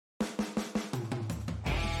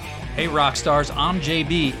Hey rock stars, I'm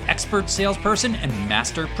JB, expert salesperson and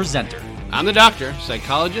master presenter. I'm the doctor,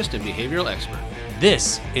 psychologist, and behavioral expert.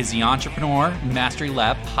 This is the Entrepreneur Mastery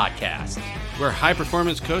Lab podcast. We're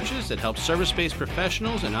high-performance coaches that help service-based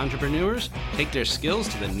professionals and entrepreneurs take their skills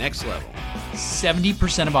to the next level.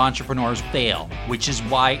 70% of entrepreneurs fail, which is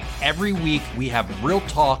why every week we have real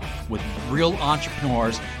talk with real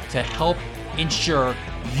entrepreneurs to help ensure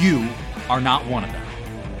you are not one of them.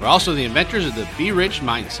 We're also the inventors of the Be Rich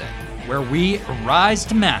mindset, where we rise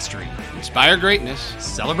to mastery, inspire greatness,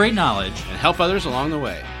 celebrate knowledge, and help others along the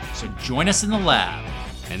way. So join us in the lab.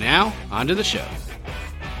 And now, on to the show.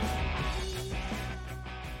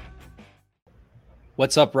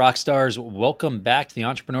 What's up, rock stars? Welcome back to the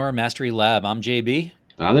Entrepreneur Mastery Lab. I'm JB.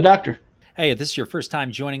 I'm the doctor. Hey, if this is your first time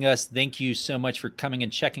joining us, thank you so much for coming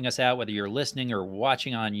and checking us out, whether you're listening or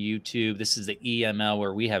watching on YouTube. This is the EML,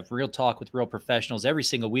 where we have real talk with real professionals every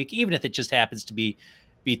single week, even if it just happens to be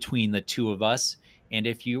between the two of us. And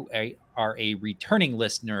if you are a returning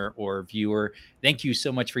listener or viewer, thank you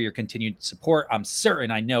so much for your continued support. I'm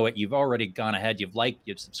certain, I know it, you've already gone ahead, you've liked,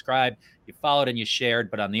 you've subscribed, you followed, and you shared.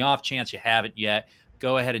 But on the off chance you haven't yet,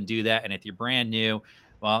 go ahead and do that. And if you're brand new,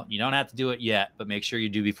 well, you don't have to do it yet, but make sure you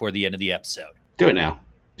do before the end of the episode. Do it now.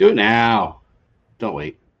 Do it now. Don't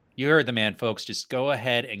wait. You heard the man, folks. Just go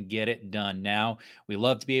ahead and get it done now. We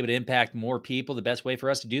love to be able to impact more people. The best way for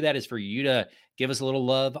us to do that is for you to give us a little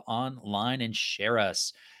love online and share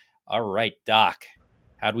us. All right, Doc,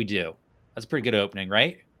 how'd we do? That's a pretty good opening,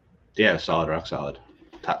 right? Yeah, solid, rock solid.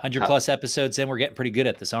 100 plus episodes in, we're getting pretty good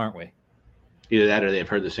at this, aren't we? Either that or they've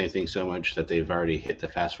heard the same thing so much that they've already hit the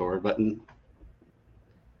fast forward button.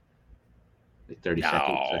 Like 30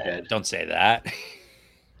 seconds ahead. Don't say that. You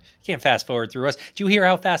can't fast forward through us. Do you hear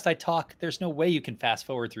how fast I talk? There's no way you can fast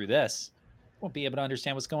forward through this. Won't be able to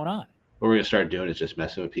understand what's going on. What we're going to start doing is just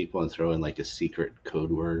messing with people and throw in like a secret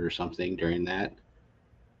code word or something during that,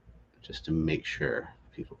 just to make sure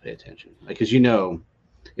people pay attention. Like, because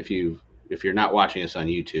if you're not watching us on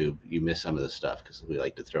YouTube, you miss some of the stuff, because we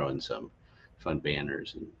like to throw in some fun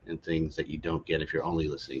banners and things that you don't get if you're only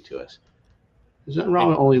listening to us. There's nothing wrong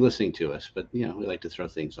with only listening to us, but we like to throw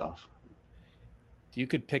things off. You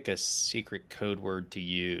could pick a secret code word to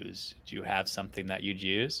use. Do you have something that you'd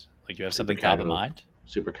use? Like, do you have something top of mind?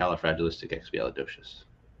 Supercalifragilisticexpialidocious.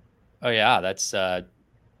 Oh yeah, that's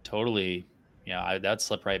totally. That'd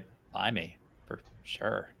slip right by me for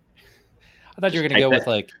sure. I thought you were gonna go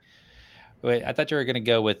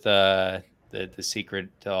with the secret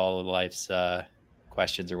to all of life's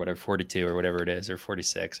questions or whatever, 42 or whatever it is, or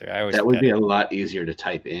 46. That would be a lot easier to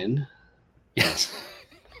type in. Yes.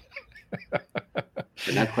 But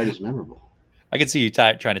not quite as memorable. I can see you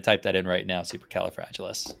trying to type that in right now,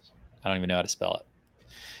 supercalifragilis. I don't even know how to spell it.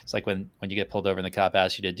 It's like when you get pulled over and the cop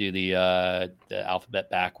asks you to do the alphabet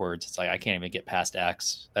backwards. It's like, I can't even get past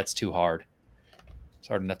X. That's too hard. It's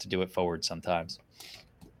hard enough to do it forward sometimes.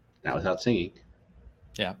 Not without singing.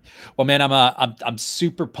 Yeah. Well, man, I'm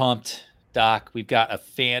super pumped, Doc. We've got a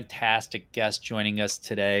fantastic guest joining us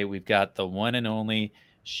today. We've got the one and only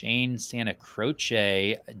Shane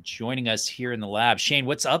SantaCroce joining us here in the lab. Shane,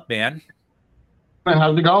 what's up, man?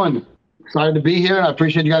 How's it going? Excited to be here. I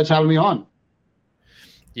appreciate you guys having me on.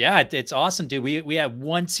 Yeah, it's awesome, dude. We have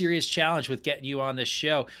one serious challenge with getting you on this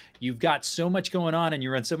show. You've got so much going on and you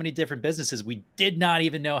run so many different businesses. We did not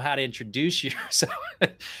even know how to introduce you. So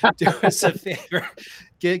do us a favor.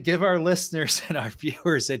 Give our listeners and our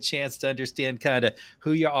viewers a chance to understand kind of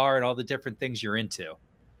who you are and all the different things you're into.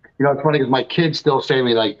 It's funny because my kids still say to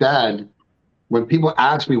me, like, Dad, when people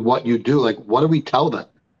ask me what you do, like, what do we tell them?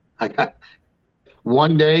 Like,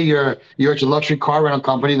 one day you're at your luxury car rental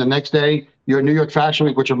company. The next day you're at New York Fashion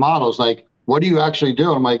Week with your models. Like, what do you actually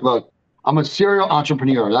do? I'm like, look, I'm a serial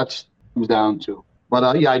entrepreneur. That's what it comes down to. But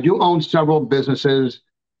I do own several businesses.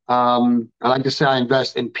 I like to say I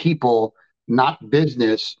invest in people, not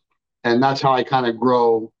business. And that's how I kind of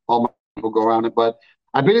grow. All my people go around it. But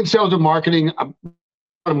I've been in sales and marketing of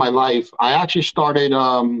my life. I actually started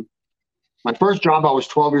my first job. I was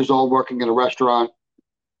 12 years old working in a restaurant,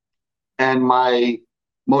 and my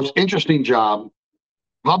most interesting job,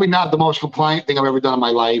 probably not the most compliant thing I've ever done in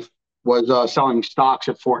my life, was selling stocks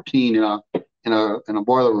at 14 in a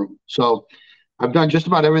boiler room. So I've done just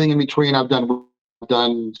about everything in between. I've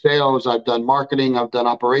done sales, I've done marketing, I've done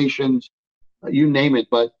operations, you name it.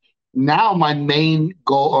 But now my main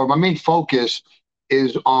goal, or my main focus,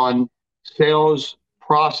 is on sales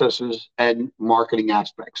processes and marketing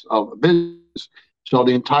aspects of a business. So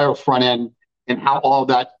the entire front end and how all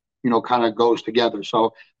that, kind of goes together.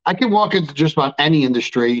 So I can walk into just about any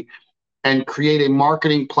industry and create a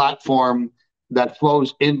marketing platform that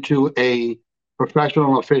flows into a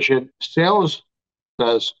professional and efficient sales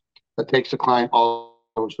does that takes the client also.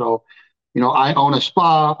 So, I own a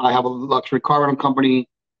spa. I have a luxury car rental company.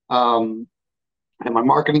 I have my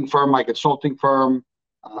marketing firm, my consulting firm.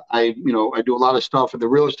 I do a lot of stuff in the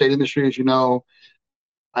real estate industry, as you know.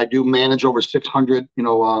 I do manage over 600,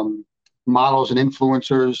 models and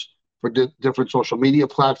influencers for different social media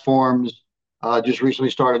platforms. Just recently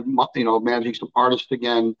started, managing some artists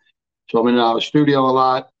again. So I'm in a studio a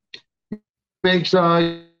lot. Makes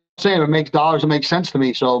it makes dollars. It makes sense to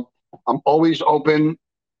me. So I'm always open.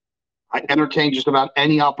 I entertain just about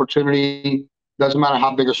any opportunity. Doesn't matter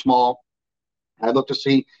how big or small. I look to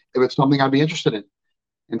see if it's something I'd be interested in.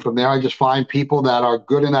 And from there, I just find people that are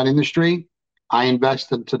good in that industry. I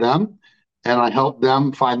invest into them and I help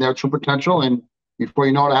them find their true potential. And before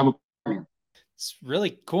you know it, I have a partner. It's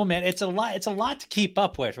really cool, man. It's a lot to keep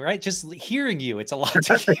up with, right? Just hearing you, it's a lot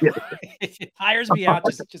to keep It tires me out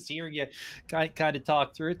just hearing you kind of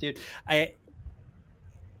talk through it, dude.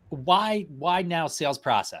 Why now sales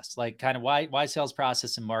process? Like kind of why sales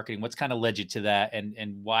process and marketing? What's kind of led you to that?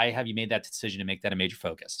 And why have you made that decision to make that a major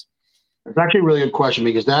focus? It's actually a really good question,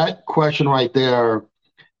 because that question right there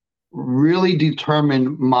really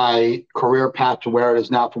determined my career path to where it is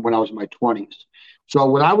now from when I was in my 20s. So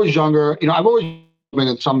when I was younger, I've always been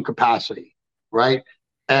in some capacity, right?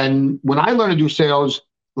 And when I learned to do sales,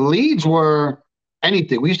 leads were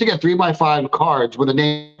anything. We used to get 3x5 cards with a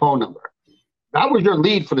name and phone number. That was your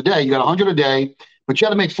lead for the day. You got 100 a day, but you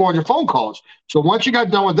had to make 400 phone calls. So once you got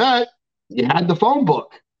done with that, you had the phone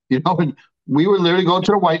book, and we would literally go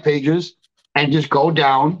to the white pages and just go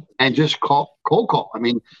down and just cold call. I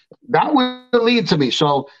mean, that was the lead to me.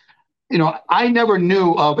 So, I never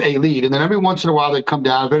knew of a lead. And then every once in a while they'd come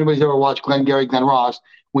down. If anybody's ever watched Glenn Ross,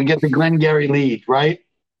 we get the Glenn Gary lead, right?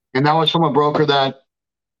 And that was from a broker that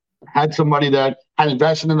had somebody that had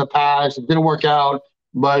invested in the past. It didn't work out,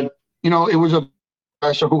 but it was a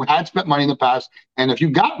investor who had spent money in the past. And if you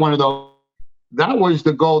got one of those, that was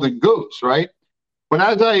the golden goose, right? But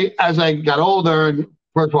as I got older and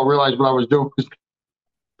first of all realized what I was doing was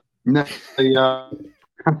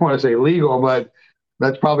I don't want to say legal, but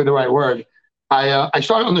that's probably the right word. I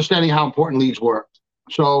started understanding how important leads were.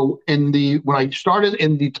 So when I started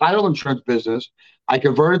in the title insurance business, I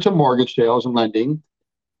converted to mortgage sales and lending.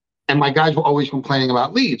 And my guys were always complaining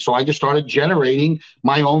about leads. So I just started generating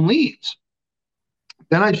my own leads.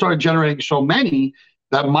 Then I started generating so many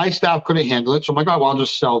that my staff couldn't handle it. So I'm like, oh, well, I'll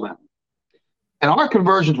just sell them. And our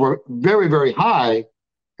conversions were very, very high.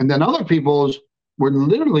 And then other people's were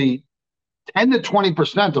literally 10 to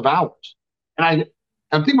 20% of ours. And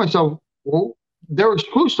I'm thinking to myself, well, they're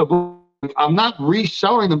exclusive. I'm not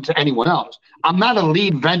reselling them to anyone else. I'm not a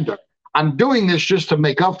lead vendor. I'm doing this just to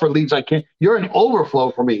make up for leads I can't. You're an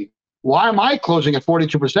overflow for me. Why am I closing at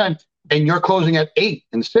 42% and you're closing at 8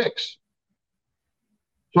 and 6?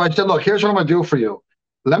 So I said, look, here's what I'm going to do for you.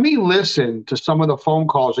 Let me listen to some of the phone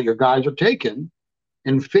calls that your guys are taking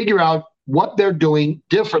and figure out what they're doing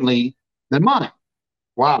differently than mine.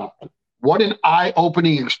 Wow. What an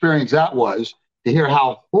eye-opening experience that was to hear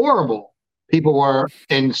how horrible people were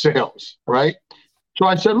in sales, right? So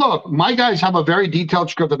I said, look, my guys have a very detailed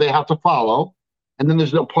script that they have to follow. And then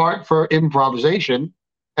there's a part for improvisation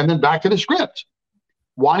and then back to the script.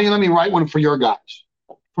 Why don't you let me write one for your guys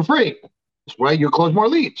for free? This way you close more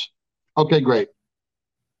leads. Okay, great.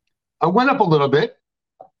 I went up a little bit.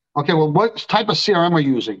 Okay, well, what type of CRM are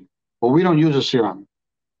you using? Well, we don't use a CRM.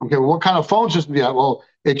 Okay, well, what kind of phone system do you have? Well,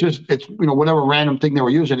 it's whatever random thing they were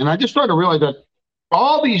using. And I just started to realize that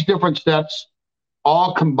all these different steps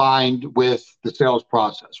all combined with the sales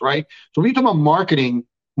process, right? So when you talk about marketing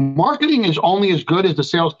is only as good as the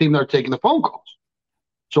sales team that are taking the phone calls.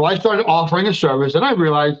 So I started offering a service and I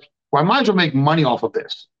realized, well, I might as well make money off of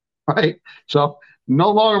this, right? So no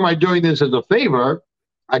longer am I doing this as a favor.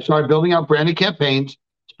 I started building out branded campaigns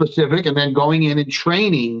specific and then going in and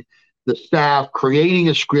training the staff, creating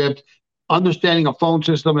a script, understanding a phone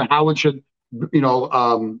system and how it should,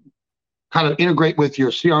 kind of integrate with your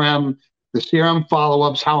CRM, the CRM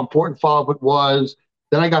follow-ups, how important follow-up it was.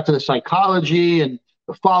 Then I got to the psychology and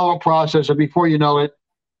the follow-up process. And before you know it,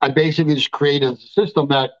 I basically just created a system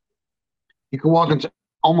that you can walk into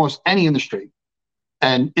almost any industry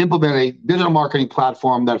and implement a digital marketing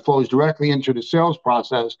platform that flows directly into the sales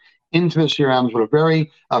process, into the CRMs with a very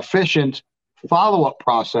efficient follow-up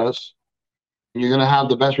process. You're going to have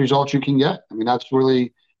the best results you can get. I mean, that's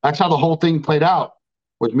how the whole thing played out,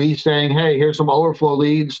 with me saying, hey, here's some overflow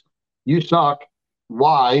leads. You suck.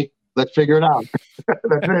 Why? Let's figure it out.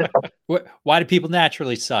 That's it. Why do people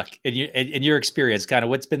naturally suck in your experience? Kind of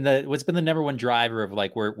what's been the number one driver of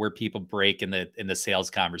like where people break in the sales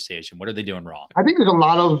conversation? What are they doing wrong? I think there's a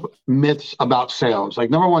lot of myths about sales. Like,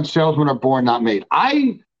 number one, salesmen are born, not made.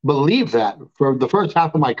 I believe that for the first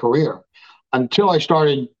half of my career until I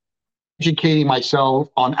started educating myself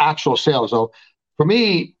on actual sales. So for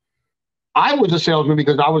me, I was a salesman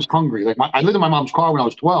because I was hungry. Like, I lived in my mom's car when I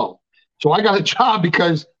was 12. So I got a job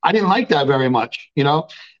because I didn't like that very much, you know?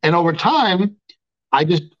 And over time, I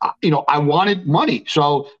just, I wanted money.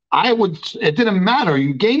 So it didn't matter.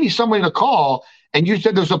 You gave me somebody to call and you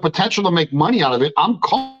said there's a potential to make money out of it. I'm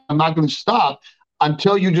calling. I'm not going to stop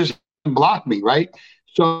until you just block me, right?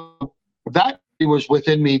 So that was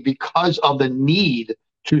within me because of the need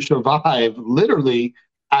to survive, literally,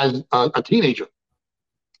 as a teenager.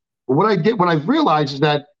 What I realized is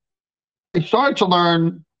that I started to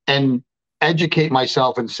learn and educate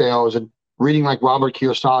myself in sales and reading like Robert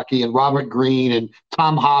Kiyosaki and Robert Greene and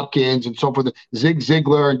Tom Hopkins and so forth, Zig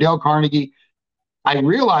Ziglar and Dale Carnegie. I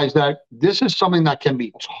realized that this is something that can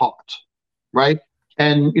be taught, right?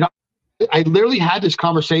 And I literally had this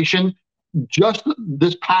conversation just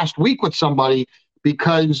this past week with somebody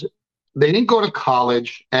because they didn't go to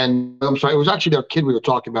college. And I'm sorry, it was actually their kid we were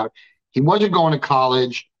talking about. He wasn't going to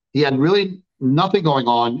college. He had really nothing going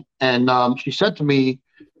on. And she said to me,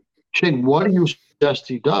 Shane, what do you suggest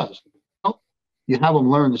he does? You have him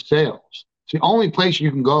learn the sales. It's the only place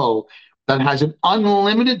you can go that has an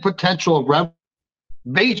unlimited potential of revenue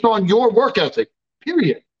based on your work ethic,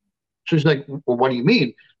 period. So she's like, well, what do you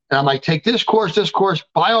mean? And I'm like, take this course,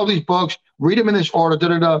 buy all these books, read them in this order,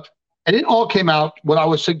 da-da-da. And it all came out, what I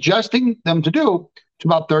was suggesting them to do, to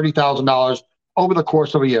about $30,000 over the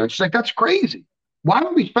course of a year. And she's like, that's crazy. Why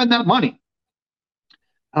would we spend that money?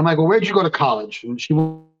 I'm like, well, where'd you go to college? And she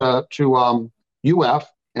went to UF,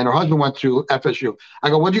 and her husband went to FSU. I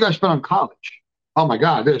go, what'd you guys spend on college? Oh my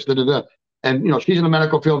God, this, da, da, da. And she's in the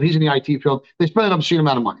medical field, he's in the IT field. They spend an obscene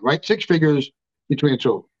amount of money, right? 6 figures between the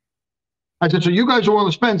two. I said, so you guys are willing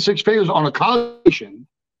to spend 6 figures on a college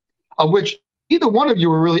of which either one of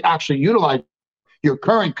you are really actually utilizing your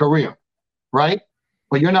current career, right?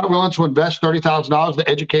 But you're not willing to invest $30,000 to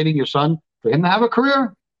educating your son for him to have a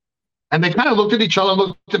career? And they kind of looked at each other,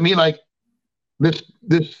 looked at me like this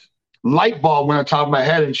light bulb went on top of my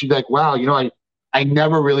head. And she's like, wow, I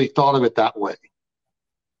never really thought of it that way.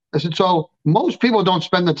 I said, so most people don't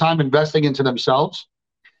spend the time investing into themselves.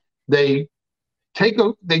 They take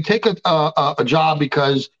a job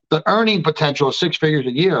because the earning potential is 6 figures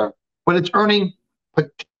a year, but it's earning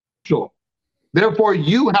potential. Therefore,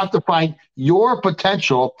 you have to find your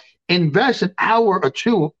potential, invest an hour or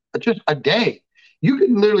two, just a day. You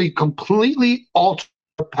can literally completely alter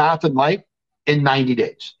your path in life in 90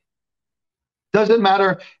 days. Doesn't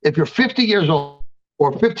matter if you're 50 years old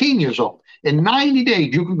or 15 years old. In 90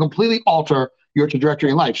 days, you can completely alter your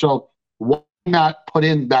trajectory in life. So why not put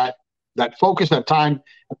in that focus, that time,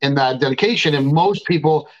 and that dedication? And most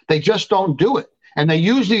people, they just don't do it. And they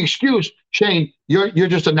use the excuse, Shane, you're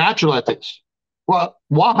just a natural at this. Well,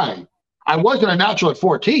 why? I wasn't a natural at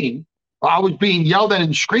 14. I was being yelled at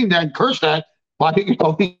and screamed at and cursed at by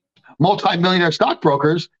multi-millionaire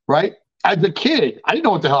stockbrokers, right? As a kid, I didn't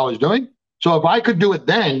know what the hell I was doing. So if I could do it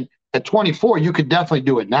then at 24, you could definitely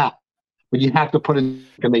do it now. But you have to put in,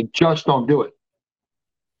 and they just don't do it.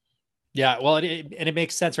 Yeah, well, it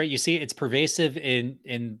makes sense, right? You see, it's pervasive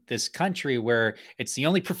in this country where it's the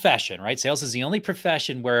only profession, right? Sales is the only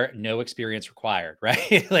profession where no experience required,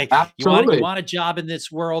 right? Like Absolutely. you want a job in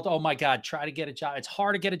this world. Oh my God, try to get a job. It's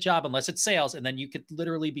hard to get a job unless it's sales, and then you could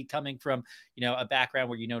literally be coming from a background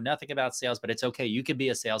where you know nothing about sales, but it's okay. You can be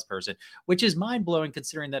a salesperson, which is mind blowing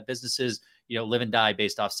considering that businesses live and die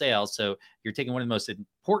based off sales. So you're taking one of the most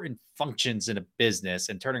important functions in a business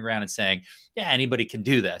and turning around and saying, yeah, anybody can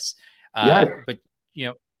do this. But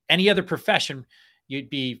any other profession, you'd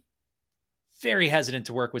be very hesitant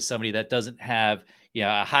to work with somebody that doesn't have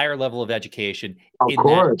a higher level of education in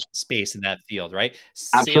that space, in that field, right?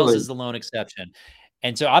 Absolutely. Sales is the lone exception.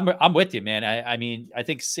 And so I'm with you, man. I mean, I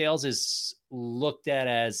think sales is looked at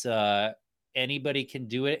as anybody can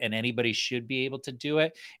do it and anybody should be able to do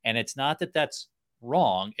it. And it's not that that's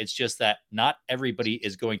wrong. It's just that not everybody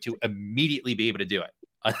is going to immediately be able to do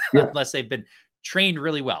it unless they've been trained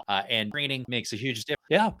really well, and training makes a huge difference.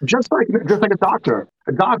 Yeah. Just like a doctor,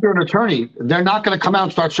 an attorney, they're not going to come out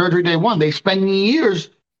and start surgery day one. They spend years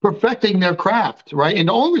perfecting their craft, right? And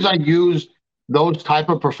the only reason I use those type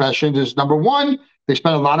of professions is, number one, they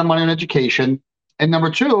spend a lot of money on education. And number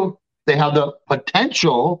two, they have the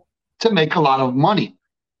potential to make a lot of money,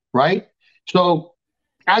 right? So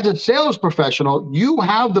As a sales professional, you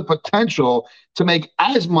have the potential to make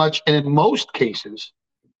as much, and in most cases,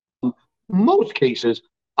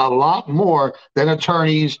 a lot more than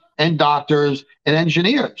attorneys and doctors and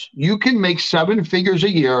engineers. You can make 7 figures a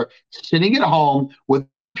year sitting at home with a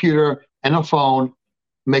computer and a phone,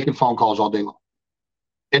 making phone calls all day long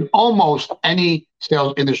in almost any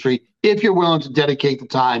sales industry, if you're willing to dedicate the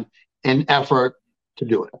time and effort to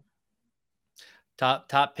do it.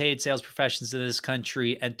 Top paid sales professions in this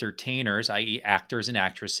country: entertainers, i.e. actors and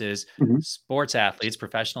actresses, Mhm. sports athletes,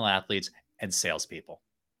 professional athletes, and salespeople.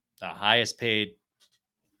 The highest paid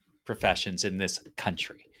professions in this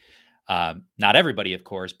country. Not everybody, of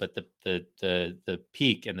course, but the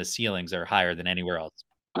peak and the ceilings are higher than anywhere else.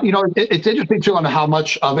 It's interesting too on how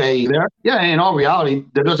much of a there. Yeah, in all reality,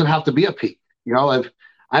 there doesn't have to be a peak. If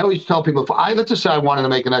I always tell people, let's just say I wanted to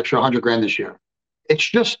make an extra 100 grand this year, it's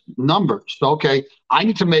just numbers. So, okay, I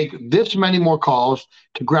need to make this many more calls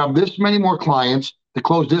to grab this many more clients to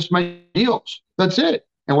close this many deals. That's it.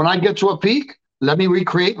 And when I get to a peak, let me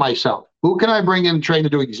recreate myself. Who can I bring in and train to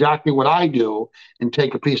do exactly what I do and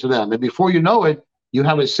take a piece of them? And before you know it, you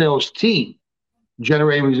have a sales team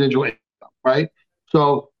generating residual income, right?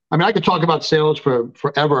 So, I mean, I could talk about sales for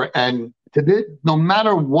forever. And no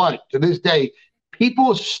matter what, to this day,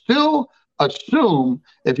 people still assume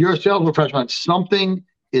if you're a sales professional that something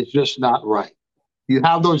is just not right. You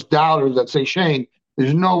have those doubters that say, Shane,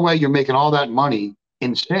 there's no way you're making all that money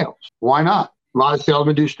in sales. Why not? A lot of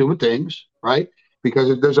salesmen do stupid things, right?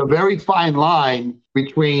 Because there's a very fine line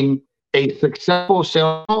between a successful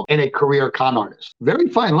salesman and a career con artist. Very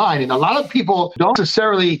fine line. And a lot of people don't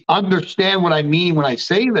necessarily understand what I mean when I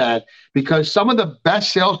say that, because some of the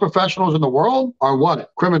best sales professionals in the world are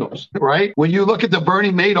what? Criminals, right? When you look at the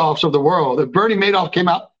Bernie Madoffs of the world, if Bernie Madoff came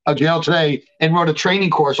out of jail today and wrote a training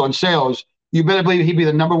course on sales, you better believe he'd be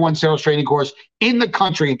the #1 sales training course in the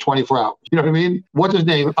country in 24 hours. You know what I mean? What's his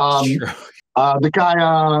name? The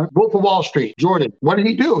guy, Wolf of Wall Street, Jordan. What did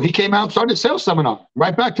he do? He came out and started a sales seminar,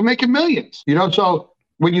 right back to making millions. So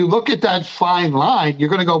when you look at that fine line, you're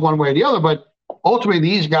going to go one way or the other. But ultimately,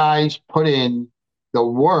 these guys put in the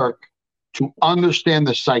work to understand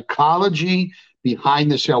the psychology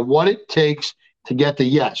behind the sale, what it takes to get the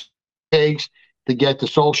yes, what it takes to get the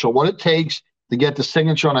social, what it takes to get the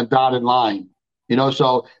signature on a dotted line.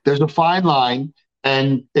 So there's a fine line.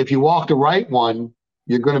 And if you walk the right one,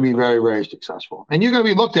 you're going to be very, very successful. And you're going to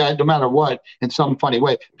be looked at no matter what in some funny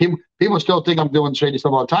way. People still think I'm doing shady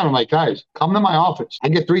stuff all the time. I'm like, guys, come to my office. I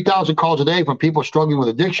get 3,000 calls a day from people struggling with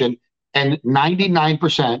addiction, and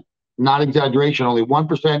 99%, not exaggeration, only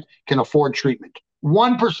 1% can afford treatment.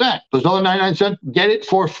 1%. Those other 99% get it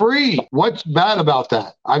for free. What's bad about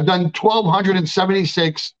that? I've done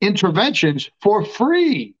 1,276 interventions for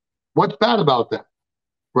free. What's bad about that?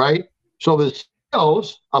 Right? So the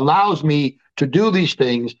sales allows me to do these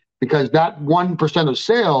things because that 1% of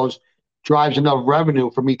sales drives enough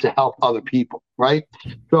revenue for me to help other people, right?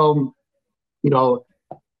 So,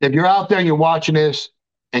 if you're out there and you're watching this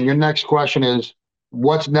and your next question is,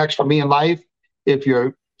 what's next for me in life? If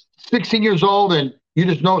you're 16 years old and you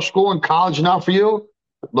just know school and college is not for you,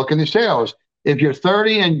 look into sales. If you're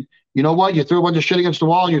 30 and you know what, you threw a bunch of shit against the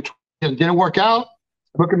wall and it didn't work out,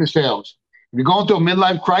 look into sales. If you're going through a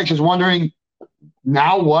midlife crisis wondering,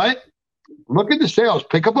 now what? Look into sales.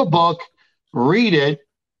 Pick up a book, read it,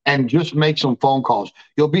 and just make some phone calls.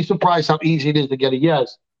 You'll be surprised how easy it is to get a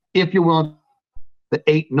yes if you're willing the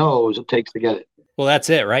 8 no's it takes to get it. Well, that's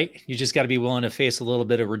it, right? You just got to be willing to face a little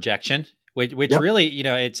bit of rejection, which Yep. really,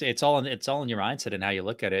 it's all in your mindset and how you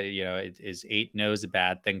look at it. Is 8 no's a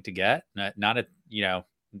bad thing to get? Not a,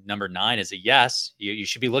 number 9 is a yes. You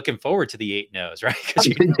should be looking forward to the 8 no's, right? Because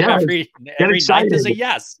every ninth is a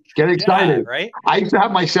yes. Get excited, yeah, right? I used to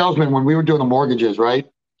have my salesmen when we were doing the mortgages, right?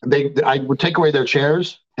 I would take away their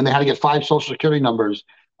chairs, and they had to get 5 social security numbers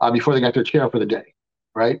before they got their chair for the day,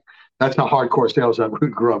 right? That's how hardcore sales I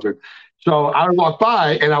grew up in. So I would walk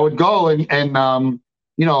by, and I would go and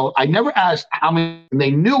I never asked how many, and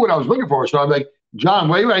they knew what I was looking for. So I'm like, John,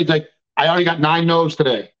 wait, he's like, I already got 9 no's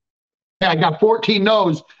today. I got 14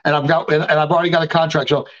 no's, and I've already got a contract.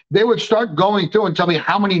 So they would start going through and tell me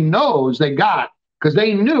how many no's they got, because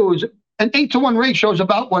they knew an 8-to-1 ratio is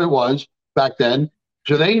about what it was back then.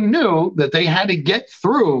 So they knew that they had to get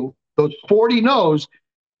through those 40 no's,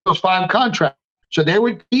 those 5 contracts. So they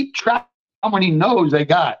would keep track of how many no's they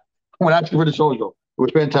got when asking for the social. It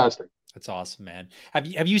was fantastic. That's awesome, man.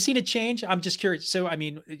 Have you seen a change? I'm just curious. So, I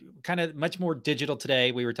mean, kind of much more digital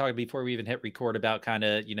today. We were talking before we even hit record about kind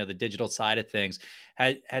of, the digital side of things.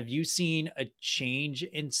 Have you seen a change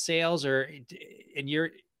in sales, or in your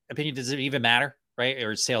opinion, does it even matter? Right?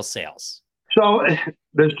 Or sales? So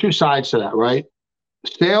there's two sides to that, right?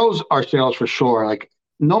 Sales are sales for sure. Like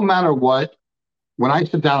no matter what, when I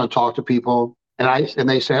sit down and talk to people and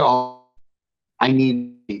they say, "Oh, I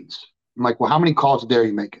need leads," I'm like, "Well, how many calls a day are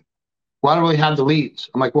you making?" "Well, I don't really have the leads."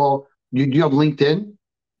 I'm like, "Well, do you have LinkedIn?"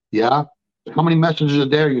 "Yeah." "How many messages a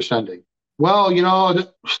day are you sending?" "Well,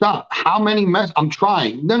 stop. How many I'm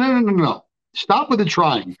trying." "No, no, no, no, no. Stop with the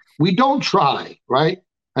trying. We don't try, right?"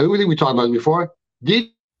 I think we talked about it before.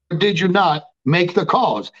 Did you not make the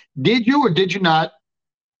calls? Did you or did you not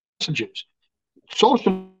messages?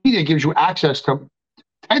 Social media gives you access to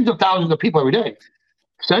tens of thousands of people every day.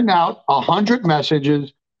 Send out 100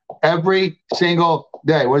 messages every single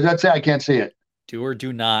day. What does that say? I can't see it. Do or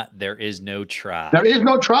do not. There is no try. There is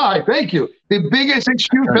no try. Thank you. The biggest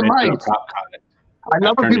excuse in life. I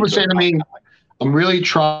love when people say to me, "I'm really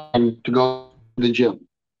trying to go to the gym."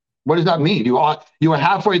 What does that mean? You were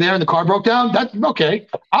halfway there and the car broke down? That's okay.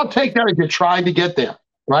 I'll take that if you tried to get there,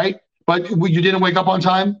 right? But you didn't wake up on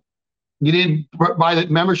time. You didn't buy the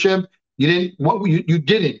membership. You didn't. What you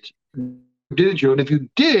didn't? Did you? And if you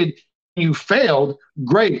did, you failed.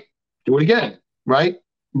 Great. Do it again, right?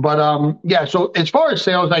 But yeah. So as far as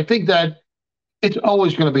sales, I think that it's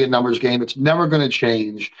always going to be a numbers game. It's never going to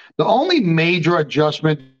change. The only major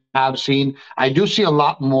adjustment I've seen, I do see a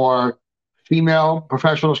lot more female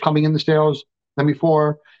professionals coming into sales than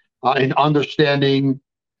before, and understanding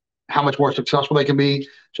how much more successful they can be.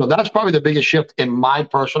 So that's probably the biggest shift in my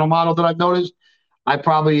personal model that I've noticed. I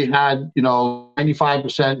probably had,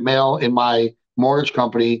 95% male in my mortgage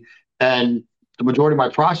company, and the majority of my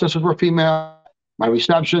processors were female. My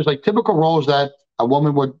receptionists, like typical roles that a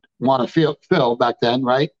woman would want to fill back then,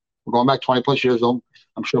 right? We're going back 20 plus years. I'm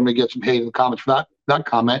sure I'm going to get some hate in the comments for that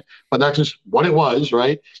comment, but that's just what it was,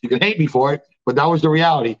 right? You can hate me for it, but that was the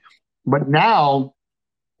reality. But now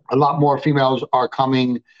a lot more females are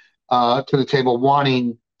coming to the table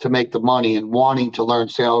wanting to make the money and wanting to learn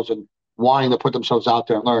sales and wanting to put themselves out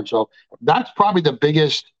there and learn. So that's probably the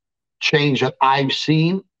biggest change that I've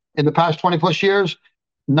seen in the past 20 plus years.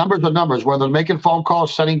 Numbers are numbers, whether making phone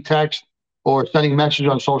calls, sending text, or sending messages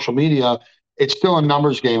on social media, it's still a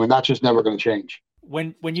numbers game, and that's just never going to change.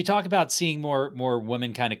 When you talk about seeing more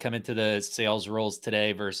women kind of come into the sales roles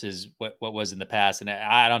today versus what was in the past, and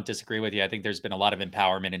I don't disagree with you. I think there's been a lot of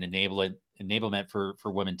empowerment and enablement for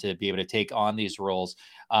women to be able to take on these roles.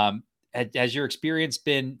 Has your experience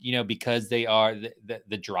been, because they are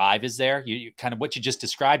the drive is there? You kind of what you just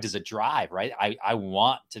described as a drive, right? I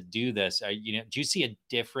want to do this. Do you see a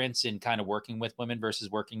difference in kind of working with women versus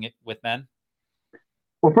working with men?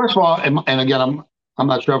 Well, first of all, and again, I'm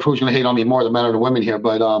not sure if who's going to hate on me more, the men or the women here,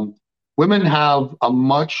 but women have a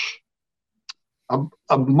much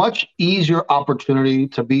easier opportunity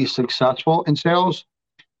to be successful in sales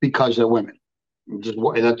because they're women.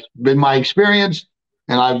 That's been my experience,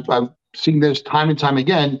 and I've seen this time and time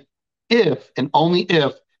again. If and only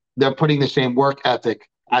if they're putting the same work ethic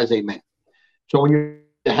as a man. So when you're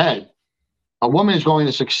ahead, a woman is going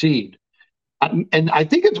to succeed, and I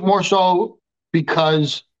think it's more so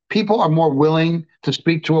because people are more willing to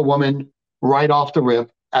speak to a woman right off the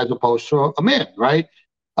rip as opposed to a man, right?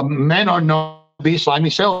 Men are known to be slimy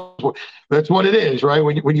sales. That's what it is, right?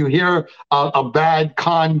 When you hear a bad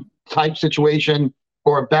con type situation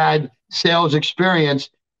or a bad sales experience,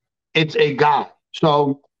 it's a guy.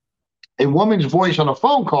 So a woman's voice on a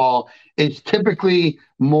phone call is typically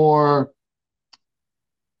more,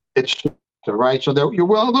 it's right. So you're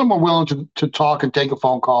a little more willing to talk and take a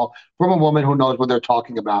phone call from a woman who knows what they're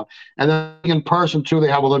talking about. And then in person too, they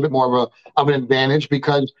have a little bit more of an advantage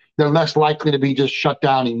because they're less likely to be just shut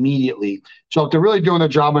down immediately. So if they're really doing their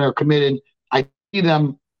job and they're committed, I see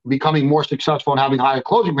them becoming more successful and having higher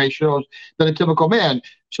closing ratios than a typical man.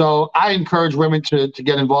 So I encourage women to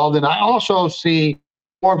get involved. And I also see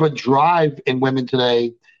more of a drive in women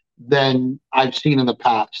today than I've seen in the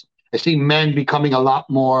past. I see men becoming a lot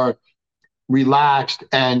more relaxed,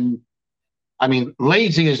 and I mean,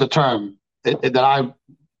 lazy is the term that I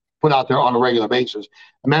put out there on a regular basis.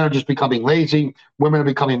 Men are just becoming lazy. Women are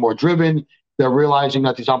becoming more driven. They're realizing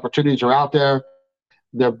that these opportunities are out there.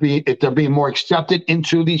 They're being more accepted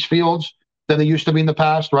into these fields than they used to be in the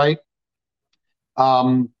past, right?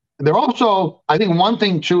 They're also, I think one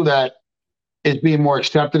thing too that is being more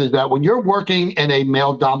accepted is that when you're working in a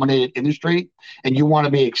male-dominated industry and you want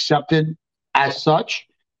to be accepted as such,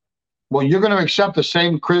 well, you're going to accept the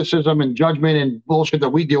same criticism and judgment and bullshit that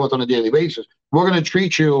we deal with on a daily basis. We're going to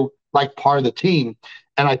treat you like part of the team.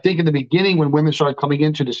 And I think in the beginning, when women started coming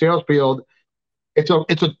into the sales field, it's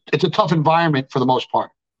a tough environment for the most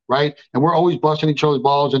part, right? And we're always busting each other's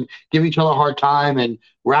balls and giving each other a hard time and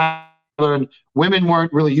women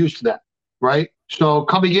weren't really used to that. right? So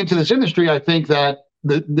coming into this industry, I think that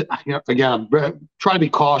again, I'm trying to be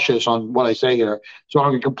cautious on what I say here, so I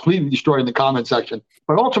don't get completely destroyed in the comment section.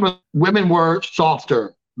 But ultimately, women were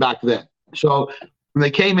softer back then. So when they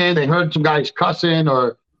came in, they heard some guys cussing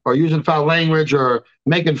or using foul language or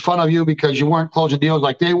making fun of you because you weren't closing deals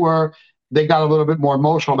like they were. They got a little bit more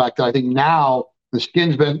emotional back then. I think now the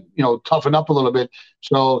skin's been, toughened up a little bit.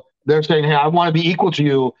 So they're saying, hey, I want to be equal to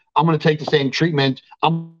you. I'm going to take the same treatment.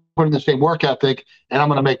 I'm putting the same work ethic, and I'm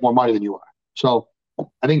going to make more money than you are. So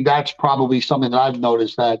I think that's probably something that I've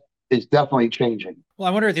noticed that is definitely changing. Well,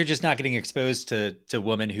 I wonder if they're just not getting exposed to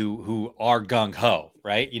women who are gung ho,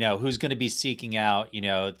 right? Who's going to be seeking out,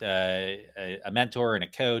 a mentor and a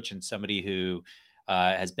coach and somebody who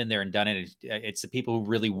has been there and done it. It's the people who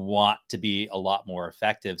really want to be a lot more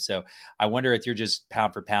effective. So I wonder if you're just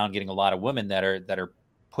pound for pound getting a lot of women that are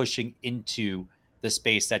pushing into the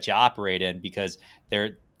space that you operate in because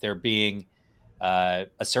they're being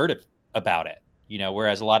assertive about it,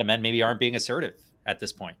 whereas a lot of men maybe aren't being assertive at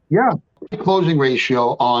this point. Yeah. Closing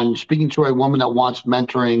ratio on speaking to a woman that wants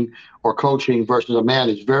mentoring or coaching versus a man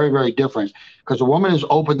is very, very different because a woman is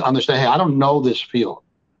open to understand, hey, I don't know this field,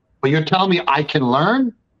 but you're telling me I can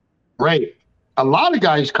learn? Great. A lot of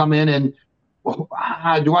guys come in and,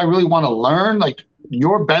 do I really want to learn? Like,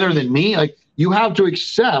 you're better than me. Like, you have to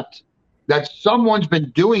accept that someone's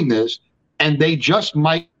been doing this and they just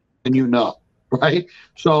might, and right?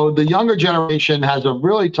 So the younger generation has a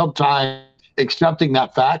really tough time accepting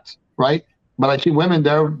that fact, right? But I see women,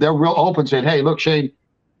 they're real open, saying, hey, look, Shane,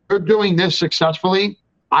 you're doing this successfully.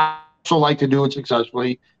 I also like to do it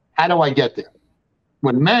successfully. How do I get there?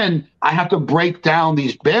 With men, I have to break down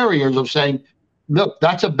these barriers of saying, look,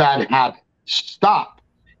 that's a bad habit. Stop.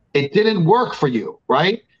 It didn't work for you,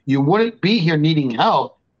 right? You wouldn't be here needing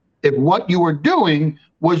help if what you were doing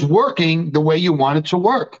was working the way you wanted to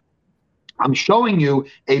work. I'm showing you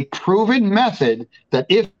a proven method that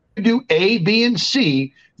if you do A, B, and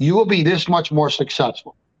C, you will be this much more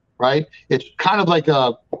successful, right? It's kind of like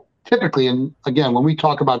typically, and again, when we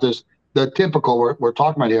talk about this, the typical we're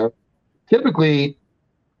talking about here, typically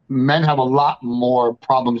men have a lot more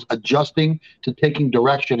problems adjusting to taking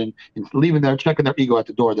direction and checking their ego at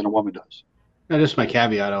the door than a woman does. Now, just my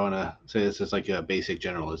caveat, I want to say this is like a basic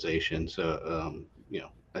generalization. So,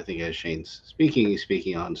 I think as Shane's speaking, he's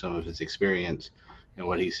speaking on some of his experience and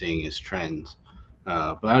what he's seeing as trends.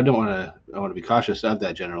 But I want to be cautious of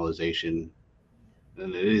that generalization.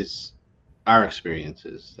 And it is our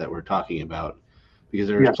experiences that we're talking about, because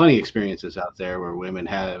there's plenty of experiences out there where women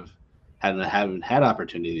haven't had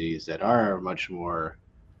opportunities that are much more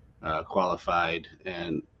qualified,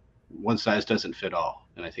 and one size doesn't fit all.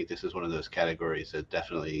 And I think this is one of those categories that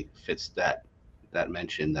definitely fits that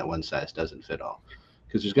mention, that one size doesn't fit all,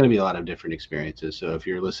 because there's going to be a lot of different experiences. So if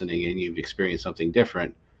you're listening and you've experienced something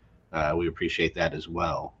different, we appreciate that as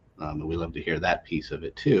well. And we love to hear that piece of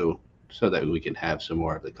it too, so that we can have some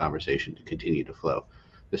more of the conversation to continue to flow.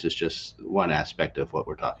 This is just one aspect of what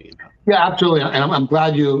we're talking about. Yeah, absolutely. And I'm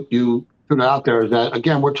glad you threw that out there. That,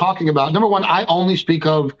 again, we're talking about, number one, I only speak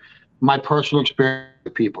of my personal experience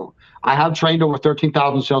with people. I have trained over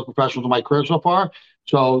 13,000 sales professionals in my career so far.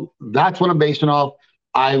 So that's what I'm basing off.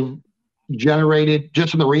 I've generated,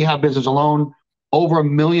 just in the rehab business alone, over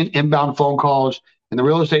 1 million inbound phone calls. In the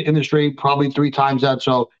real estate industry, probably 3 times that.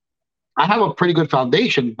 So I have a pretty good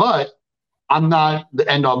foundation, but I'm not the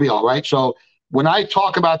end all be all, right? So when I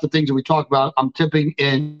talk about the things that we talk about, I'm talking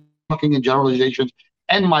in generalizations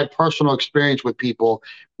and my personal experience with people.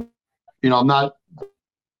 I'm not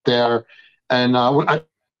there. And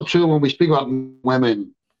when we speak about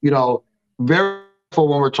women, very careful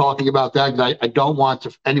when we're talking about that, because I don't want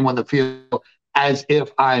anyone to feel as if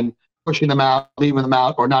I'm pushing them out, leaving them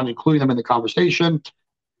out, or not including them in the conversation.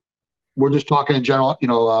 We're just talking in general,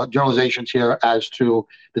 generalizations here as to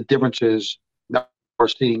the differences that we're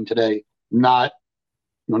seeing today, not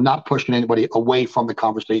pushing anybody away from the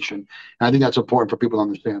conversation. And I think that's important for people to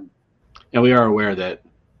understand. And we are aware that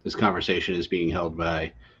this conversation is being held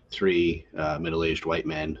by 3 middle-aged white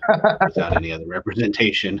men without any other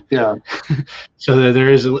representation. Yeah. So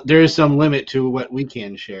there is some limit to what we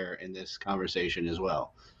can share in this conversation as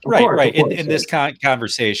well. Right. In this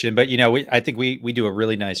conversation, but I think we do a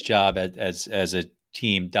really nice job as a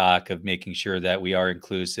team, Doc, of making sure that we are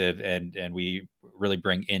inclusive and we really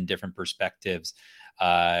bring in different perspectives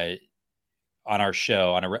on our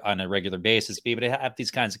show on a regular basis, be able to have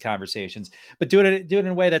these kinds of conversations, but do it in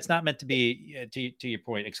a way that's not meant to be, to your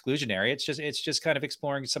point, exclusionary. It's just kind of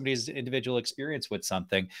exploring somebody's individual experience with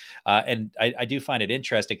something. And I do find it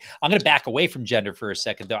interesting. I'm going to back away from gender for a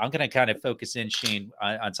second, though. I'm going to kind of focus in, Shane,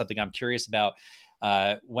 on something I'm curious about.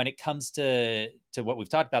 When it comes to what we've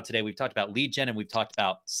talked about today, we've talked about lead gen and we've talked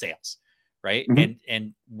about sales, right? Mhm.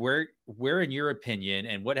 And where, in your opinion,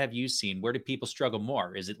 and what have you seen, where do people struggle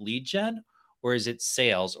more? Is it lead gen, or is it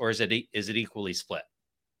sales, or is it equally split?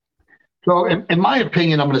 So in my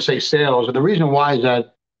opinion, I'm going to say sales. And the reason why is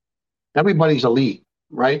that everybody's a lead,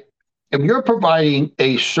 right? If you're providing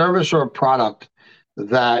a service or a product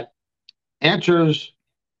that answers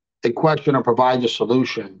a question or provides a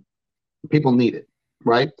solution, people need it,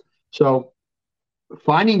 right? So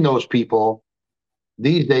finding those people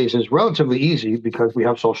these days is relatively easy because we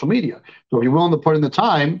have social media. So if you're willing to put in the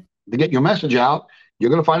time to get your message out,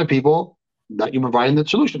 you're going to find the people that you're providing the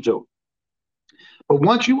solution to. But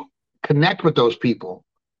once you connect with those people,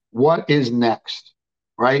 what is next,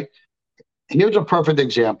 right? Here's a perfect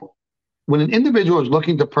example. When an individual is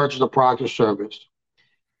looking to purchase a product or service,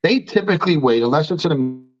 they typically wait, unless it's an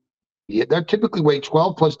immediate, they typically wait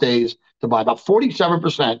 12 plus days to buy. About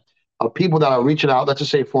 47% of people that are reaching out, let's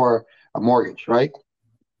just say for a mortgage, right?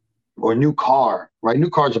 Or a new car, right? New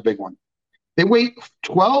car is a big one. They wait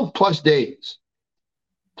 12 plus days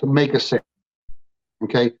to make a sale.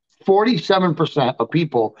 Okay. 47% of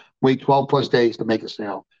people wait 12 plus days to make a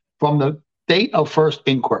sale from the date of first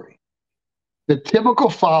inquiry. The typical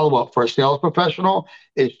follow-up for a sales professional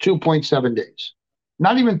is 2.7 days,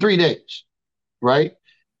 not even 3 days, right?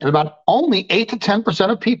 And about only 8 to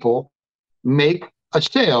 10% of people make a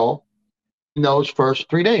sale in those first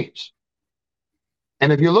 3 days.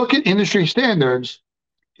 And if you look at industry standards,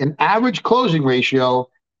 an average closing ratio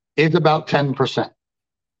is about 10%,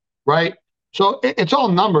 right? So it's all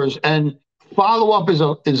numbers, and follow-up is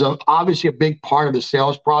obviously a big part of the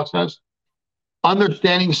sales process.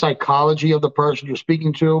 Understanding psychology of the person you're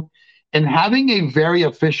speaking to, and having a very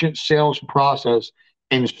efficient sales process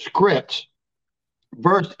and script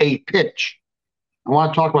versus a pitch. I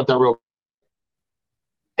want to talk about that real quick.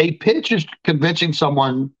 A pitch is convincing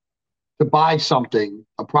someone to buy something,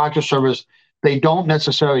 a product or service they don't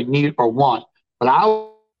necessarily need or want. But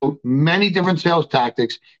I'll do many different sales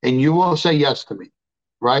tactics, and you will say yes to me,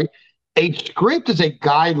 right? A script is a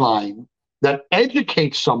guideline that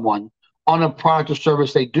educates someone on a product or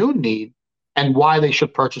service they do need and why they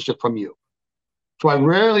should purchase it from you. So I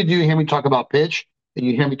rarely do you hear me talk about pitch, and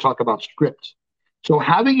you hear me talk about script. So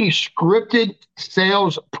having a scripted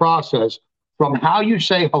sales process from how you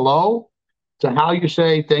say hello to how you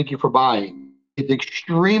say thank you for buying is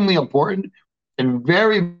extremely important, and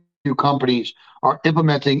very few companies are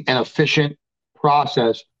implementing an efficient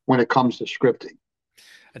process when it comes to scripting.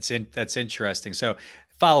 That's interesting. So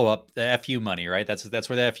follow up, the FU money, right? That's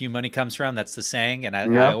where the FU money comes from. That's the saying, and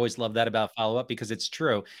I always love that about follow up because it's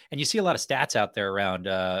true. And you see a lot of stats out there around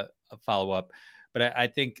follow up, but I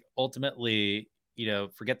think ultimately,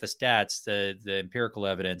 forget the stats, the empirical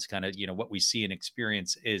evidence, kind of, what we see and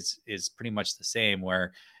experience is pretty much the same.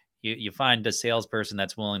 Where you find a salesperson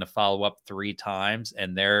that's willing to follow up 3 times,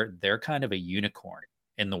 and they're kind of a unicorn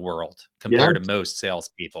in the world compared to most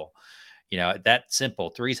salespeople. That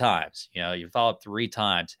simple, 3 times, you follow up 3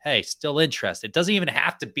 times. Hey, still interested. It doesn't even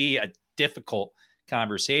have to be a difficult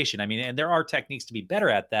conversation. I mean, and there are techniques to be better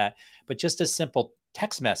at that, but just a simple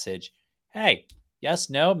text message. Hey, yes,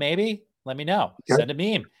 no, maybe, let me know. Send a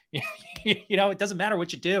meme. It doesn't matter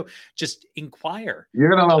what you do. Just inquire. You're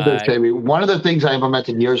going to love this, Jamie. One of the things I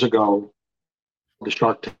implemented years ago, the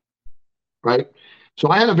Shark Tank, right? So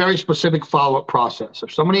I had a very specific follow-up process.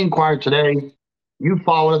 If somebody inquired today, you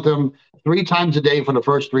followed them 3 times a day for the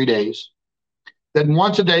first 3 days, then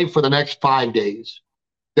once a day for the next 5 days,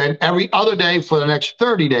 then every other day for the next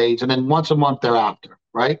 30 days, and then once a month thereafter,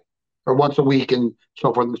 right? Or once a week, and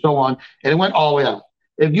so forth and so on. And it went all the way up.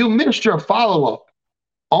 If you missed your follow-up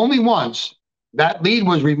only once, that lead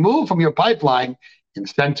was removed from your pipeline and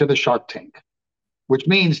sent to the Shark Tank, which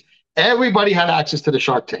means everybody had access to the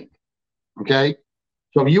Shark Tank, okay?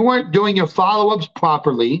 So if you weren't doing your follow-ups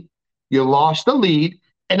properly, you lost the lead,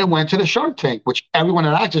 and it went to the Shark Tank, which everyone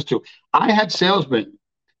had access to. I had salesmen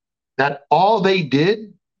that all they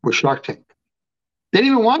did was Shark Tank. They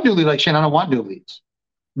didn't even want new leads. Like, Shane, I don't want new leads.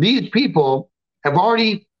 These people have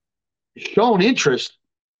already shown interest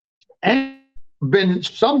and been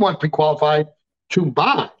somewhat pre-qualified to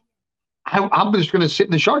buy. I'm just going to sit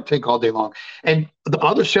in the Shark Tank all day long. And the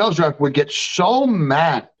other sales rep would get so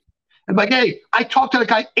mad. And like, hey, I talked to the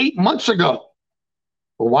guy 8 months ago.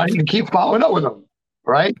 Well, why didn't you keep following up with him?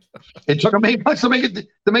 Right? It took him 8 months to make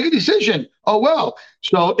a decision. Oh, well.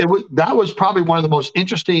 So that was probably one of the most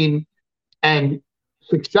interesting and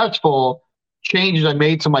successful changes I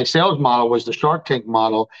made to my sales model was the Shark Tank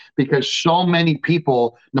model, because so many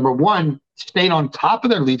people, number one, stayed on top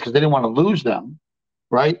of their leads because they didn't want to lose them,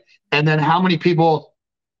 right? And then how many people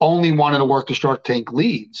only wanted to work the Shark Tank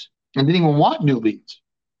leads and didn't even want new leads?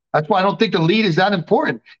 That's why I don't think the lead is that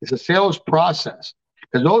important. It's a sales process.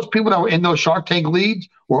 Because those people that were in those Shark Tank leads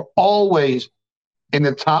were always in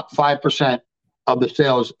the top 5% of the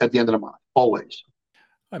sales at the end of the month. Always.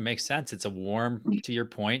 Well, it makes sense. It's a warm, to your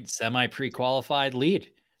point, semi pre-qualified lead.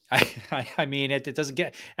 I mean, it doesn't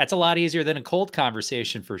get, that's a lot easier than a cold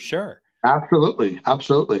conversation for sure. Absolutely.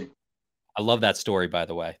 Absolutely. I love that story, by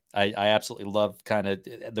the way. I absolutely love kind of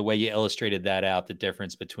the way you illustrated that out, the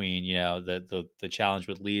difference between, you know, the challenge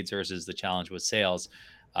with leads versus the challenge with sales.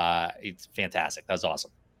 It's fantastic. That was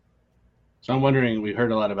awesome. So I'm wondering, we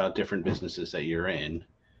heard a lot about different businesses that you're in.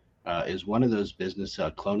 Is one of those business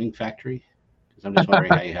a cloning factory? Because I'm just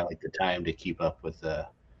wondering how you have like the time to keep up with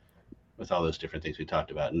all those different things we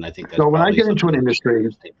talked about. And I think that's So when I probably get into an something industry,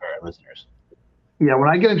 interesting for our listeners. yeah, when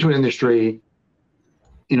I get into an industry,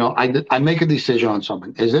 you know, I make a decision on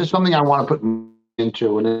something. Is this something I want to put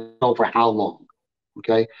into, and so for how long?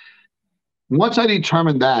 Okay. Once I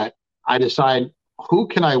determine that, I decide who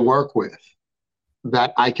can I work with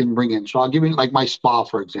that I can bring in. So I'll give you like my spa,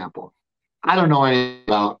 for example. I don't know anything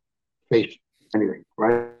about facial, anything,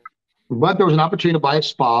 right? But there was an opportunity to buy a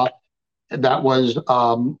spa that was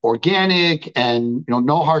organic and, you know,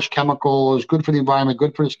 no harsh chemicals, good for the environment,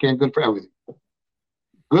 good for the skin, good for everything.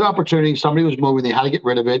 Good opportunity. Somebody was moving. They had to get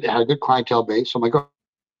rid of it. It had a good clientele base. So I'm like,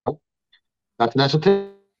 oh, that's a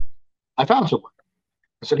tip. I found someone.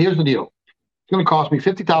 I said, here's the deal. It's going to cost me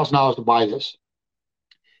 $50,000 to buy this.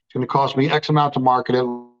 It's going to cost me X amount to market it.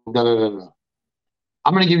 Da, da, da, da.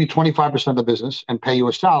 I'm going to give you 25% of the business and pay you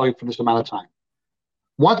a salary for this amount of time.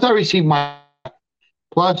 Once I receive my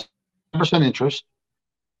plus 10% interest,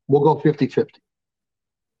 we'll go 50-50.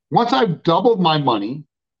 Once I've doubled my money,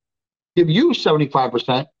 give you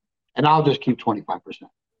 75%, and I'll just keep 25%.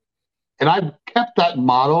 And I've kept that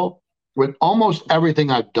model with almost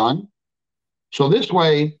everything I've done. So this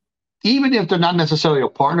way, even if they're not necessarily a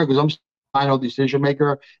partner, because I'm a final decision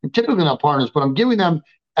maker, and typically not partners, but I'm giving them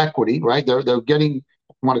equity, right? They're getting,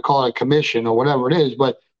 I want to call it a commission or whatever it is,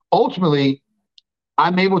 but ultimately,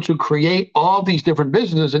 I'm able to create all these different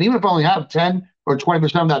businesses. And even if I only have 10 or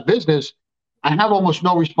 20% of that business, I have almost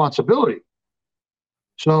no responsibility.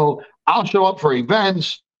 So I'll show up for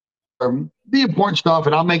events, or the important stuff,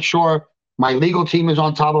 and I'll make sure my legal team is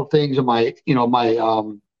on top of things, and my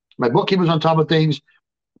bookkeeper's on top of things.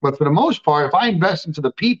 But for the most part, if I invest into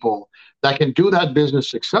the people that can do that business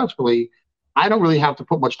successfully, I don't really have to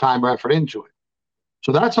put much time or effort into it.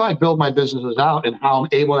 So that's how I build my businesses out, and how I'm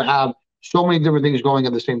able to have so many different things going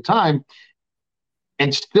at the same time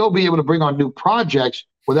and still be able to bring on new projects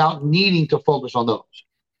without needing to focus on those.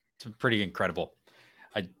 It's pretty incredible.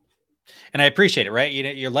 And I appreciate it, right? You know,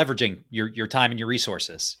 you're leveraging your time and your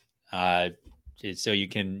resources, so you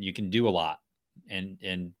can do a lot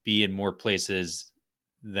and be in more places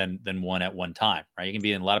than one at one time, right? You can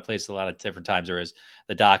be in a lot of places, a lot of different times, or as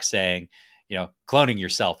the doc's saying, you know, cloning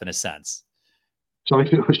yourself in a sense. So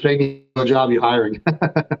if you're taking a job, you're hiring.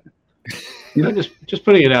 You know, just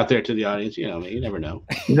putting it out there to the audience. You know, you never know.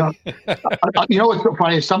 You know, you know what's so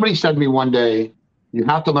funny? Somebody said to me one day, "You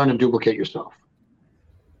have to learn to duplicate yourself."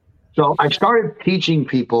 So I started teaching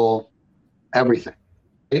people everything,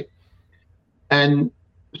 right? And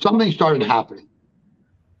something started happening.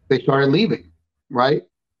 They started leaving, right?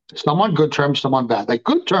 Some on good terms, some on bad. Like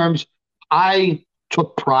good terms, I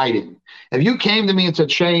took pride in. If you came to me and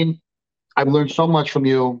said, "Shane, I've learned so much from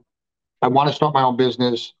you. I want to start my own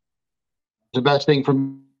business. It's the best thing for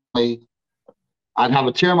me," I'd have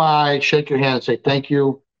a tear in my eye, shake your hand, and say, "Thank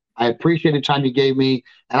you. I appreciate the time you gave me.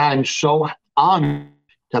 And I'm so honored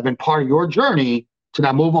to have been part of your journey to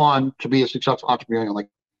now move on to be a successful entrepreneur." Like,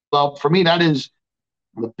 well, for me, that is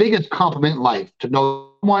the biggest compliment in life, to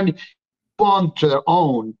know someone move on to their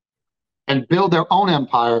own and build their own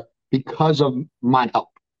empire because of my help,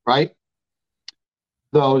 right?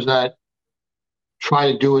 Those that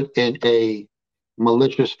try to do it in a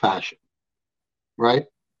malicious fashion, right?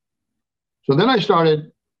 So then I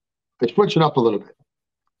switched it up a little bit.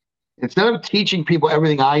 Instead of teaching people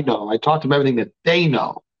everything I know, I taught them everything that they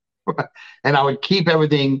know. And I would keep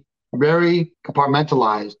everything very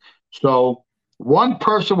compartmentalized. So one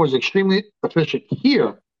person was extremely efficient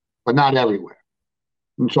here, but not everywhere.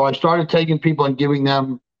 And so I started taking people and giving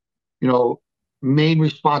them, you know, main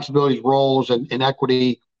responsibilities, roles, and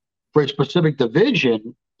equity for a specific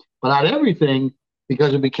division, but not everything,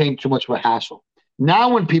 because it became too much of a hassle.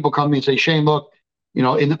 Now when people come to me and say, "Shane, look, you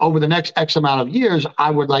know, over the next X amount of years,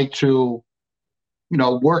 I would like to, you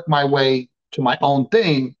know, work my way to my own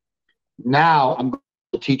thing," now I'm going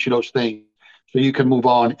to teach you those things so you can move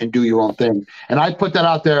on and do your own thing. And I put that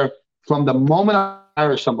out there from the moment I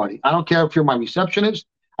hire somebody. I don't care if you're my receptionist.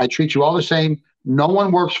 I treat you all the same. No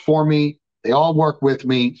one works for me. They all work with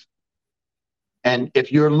me. And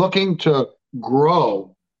if you're looking to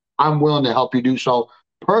grow, I'm willing to help you do so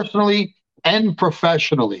personally and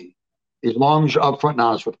professionally, as long as you're upfront and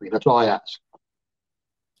honest with me. That's all I ask.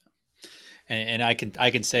 And I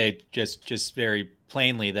can say just very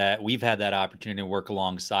plainly that we've had that opportunity to work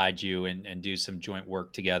alongside you and do some joint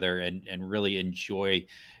work together and really enjoy,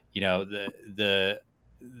 the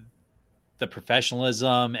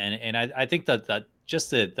professionalism and I think that just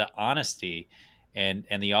the honesty and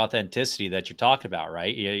the authenticity that you're talking about,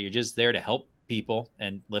 right? You're just there to help people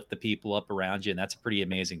and lift the people up around you, and that's a pretty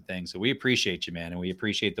amazing thing. So we appreciate you, man, and we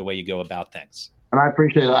appreciate the way you go about things. And I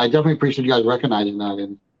appreciate it. I definitely appreciate you guys recognizing that.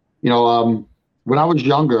 And when I was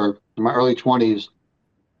younger, in my early 20s,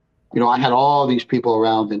 I had all these people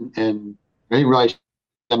around, and I didn't realize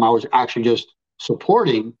them. I was actually just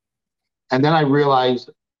supporting, and then I realized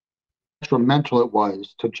how instrumental it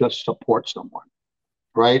was to just support someone,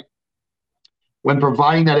 right? When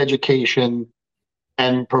providing that education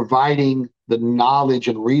and providing the knowledge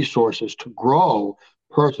and resources to grow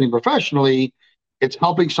personally and professionally, it's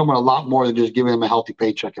helping someone a lot more than just giving them a healthy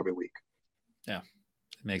paycheck every week. Yeah,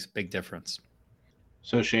 it makes a big difference.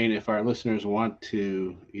 So, Shane, if our listeners want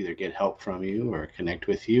to either get help from you or connect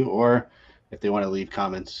with you, or if they want to leave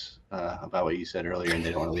comments about what you said earlier and they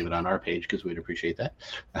don't want to leave it on our page, because we'd appreciate that,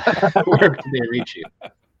 where can they reach you?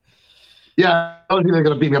 Yeah, I don't think they're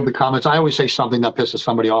going to beat me up in the comments. I always say something that pisses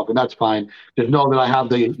somebody off, and that's fine. Just know that I have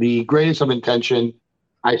the greatest of intention.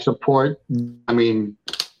 I support. I mean,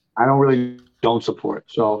 I don't support.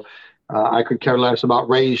 So I could care less about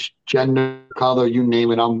race, gender, color, you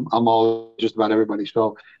name it. I'm all just about everybody.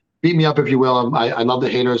 So beat me up if you will. I love the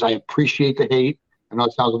haters. I appreciate the hate. I know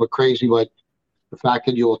it sounds a bit crazy, but the fact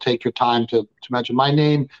that you will take your time to mention my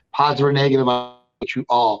name, positive or negative, I appreciate you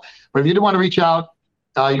all. But if you do want to reach out,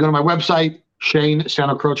 you go to my website,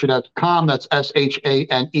 ShaneSantaCroce.com. That's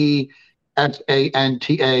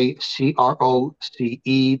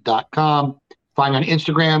ShaneSantaCroce.com. Find me on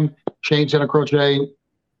Instagram, Shane SantaCroce.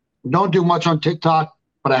 Don't do much on TikTok,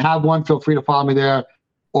 but I have one. Feel free to follow me there.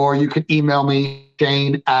 Or you can email me,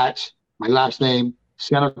 Shane at my last name,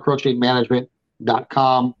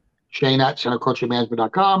 SantaCroceManagement.com. Shane at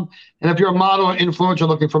SantaCroceManagement.com. And if you're a model or influencer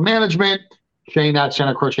looking for management, Shane at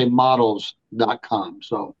SantaCroceModels.com.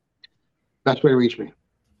 So best way to reach me.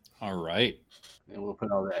 All right. And we'll put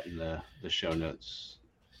all that in the show notes.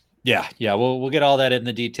 Yeah. We'll get all that in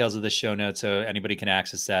the details of the show notes so anybody can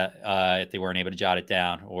access that if they weren't able to jot it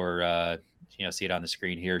down or see it on the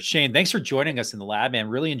screen here. Shane, thanks for joining us in the lab, man.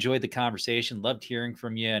 Really enjoyed the conversation. Loved hearing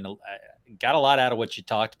from you and got a lot out of what you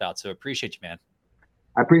talked about. So appreciate you, man.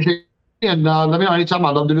 I appreciate it. And let me know anytime.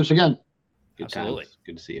 I'd love to do this again. Absolutely.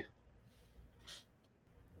 Good to see you.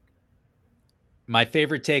 My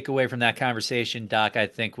favorite takeaway from that conversation, Doc, I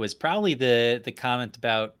think was probably the comment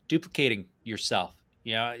about duplicating yourself.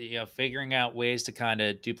 Figuring out ways to kind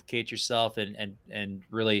of duplicate yourself and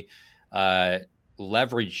really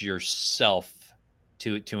leverage yourself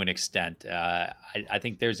to an extent. I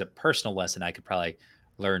think there's a personal lesson I could probably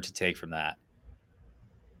learn to take from that.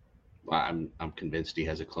 Well, I'm convinced he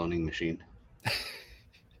has a cloning machine.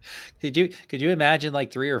 Could you imagine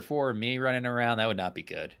like 3 or 4 of me running around? That would not be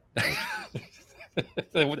good.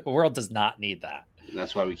 The world does not need that. And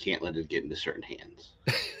that's why we can't let it get into certain hands.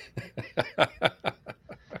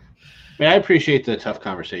 I appreciate the tough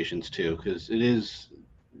conversations too, because it is,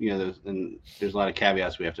 and there's a lot of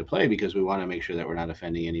caveats we have to play because we want to make sure that we're not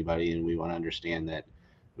offending anybody, and we want to understand that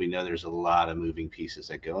we know there's a lot of moving pieces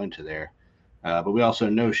that go into there. But we also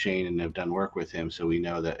know Shane and have done work with him, so we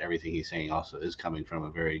know that everything he's saying also is coming from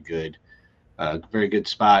a very good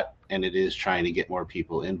spot, and it is trying to get more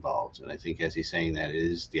people involved. And I think as he's saying that,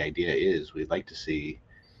 the idea is we'd like to see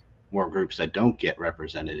more groups that don't get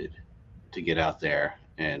represented to get out there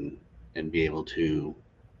and be able to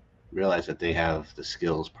realize that they have the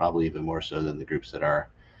skills, probably even more so than the groups that are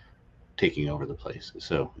taking over the place.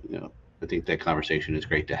 So, I think that conversation is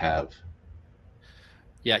great to have.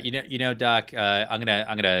 Yeah, Doc, I'm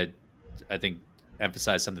gonna, I think,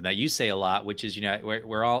 emphasize something that you say a lot, which is,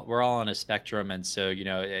 we're all on a spectrum, and so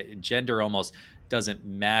gender almost doesn't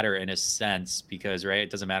matter in a sense because, right,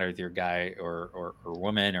 it doesn't matter if you're a guy or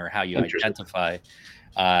woman or how you identify.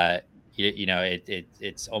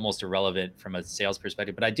 It's almost irrelevant from a sales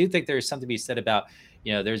perspective. But I do think there's something to be said about,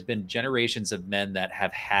 there's been generations of men that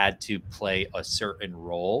have had to play a certain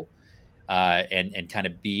role. And kind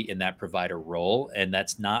of be in that provider role. And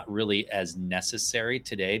that's not really as necessary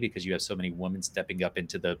today because you have so many women stepping up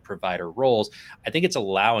into the provider roles. I think it's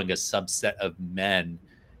allowing a subset of men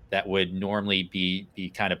that would normally be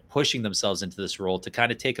kind of pushing themselves into this role to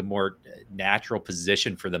kind of take a more natural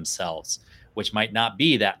position for themselves, which might not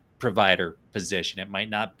be that provider position. It might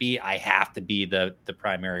not be I have to be the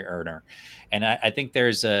primary earner. And I think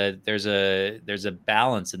there's a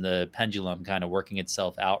balance in the pendulum kind of working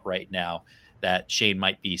itself out right now that Shane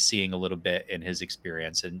might be seeing a little bit in his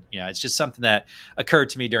experience. And it's just something that occurred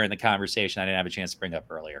to me during the conversation I didn't have a chance to bring up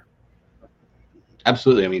earlier.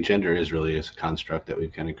 Absolutely. I mean, gender is really a construct that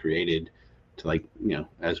we've kind of created to,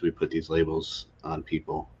 as we put these labels on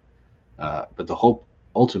people. But the whole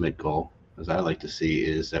ultimate goal, as I like to see,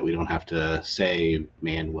 is that we don't have to say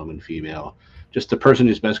man, woman, female. Just the person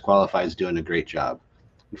who's best qualified is doing a great job.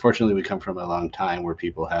 Unfortunately, we come from a long time where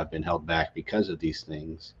people have been held back because of these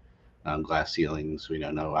things. Glass ceilings,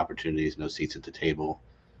 no opportunities, no seats at the table.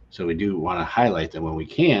 So we do want to highlight them when we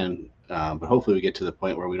can, but hopefully we get to the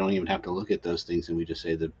point where we don't even have to look at those things and we just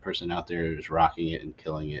say the person out there is rocking it and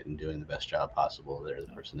killing it and doing the best job possible. They're the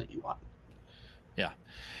person that you want. Yeah.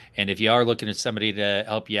 And if you are looking at somebody to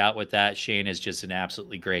help you out with that, Shane is just an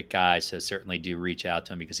absolutely great guy. So certainly do reach out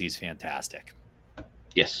to him because he's fantastic.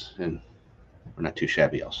 Yes. And we're not too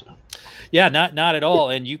shabby also. Yeah, not at all.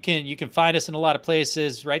 And you can find us in a lot of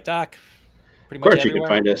places, right, Doc? Of course, you can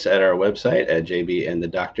find us at our website at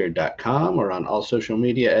jbandthedoctor.com or on all social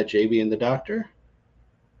media at jbandthedoctor.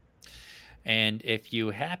 And if you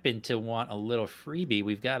happen to want a little freebie,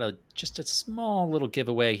 we've got just a small little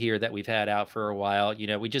giveaway here that we've had out for a while.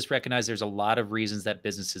 We just recognize there's a lot of reasons that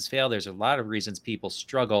businesses fail. There's a lot of reasons people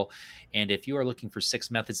struggle. And if you are looking for 6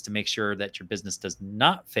 methods to make sure that your business does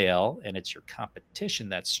not fail and it's your competition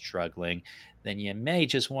that's struggling, then you may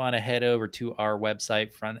just want to head over to our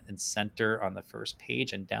website, front and center on the first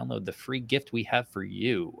page, and download the free gift we have for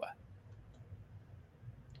you.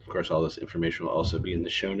 Of course, all this information will also be in the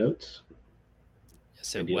show notes.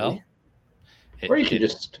 Yes, it will. Or you can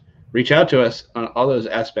just reach out to us on all those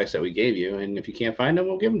aspects that we gave you. And if you can't find them,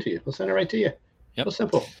 we'll give them to you. We'll send it right to you. Yep. So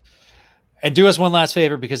simple. And do us one last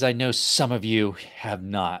favor, because I know some of you have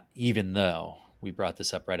not, even though we brought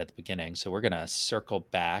this up right at the beginning. So we're going to circle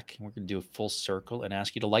back and we're going to do a full circle and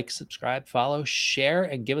ask you to like, subscribe, follow, share,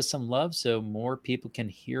 and give us some love so more people can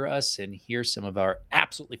hear us and hear some of our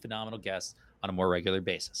absolutely phenomenal guests on a more regular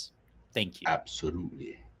basis. Thank you.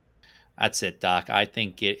 Absolutely. That's it, Doc. I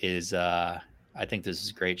think it is. I think this is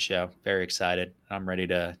a great show. Very excited. I'm ready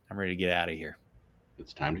to get out of here.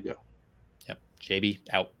 It's time to go. Yep. JB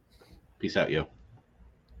out. Peace out, yo.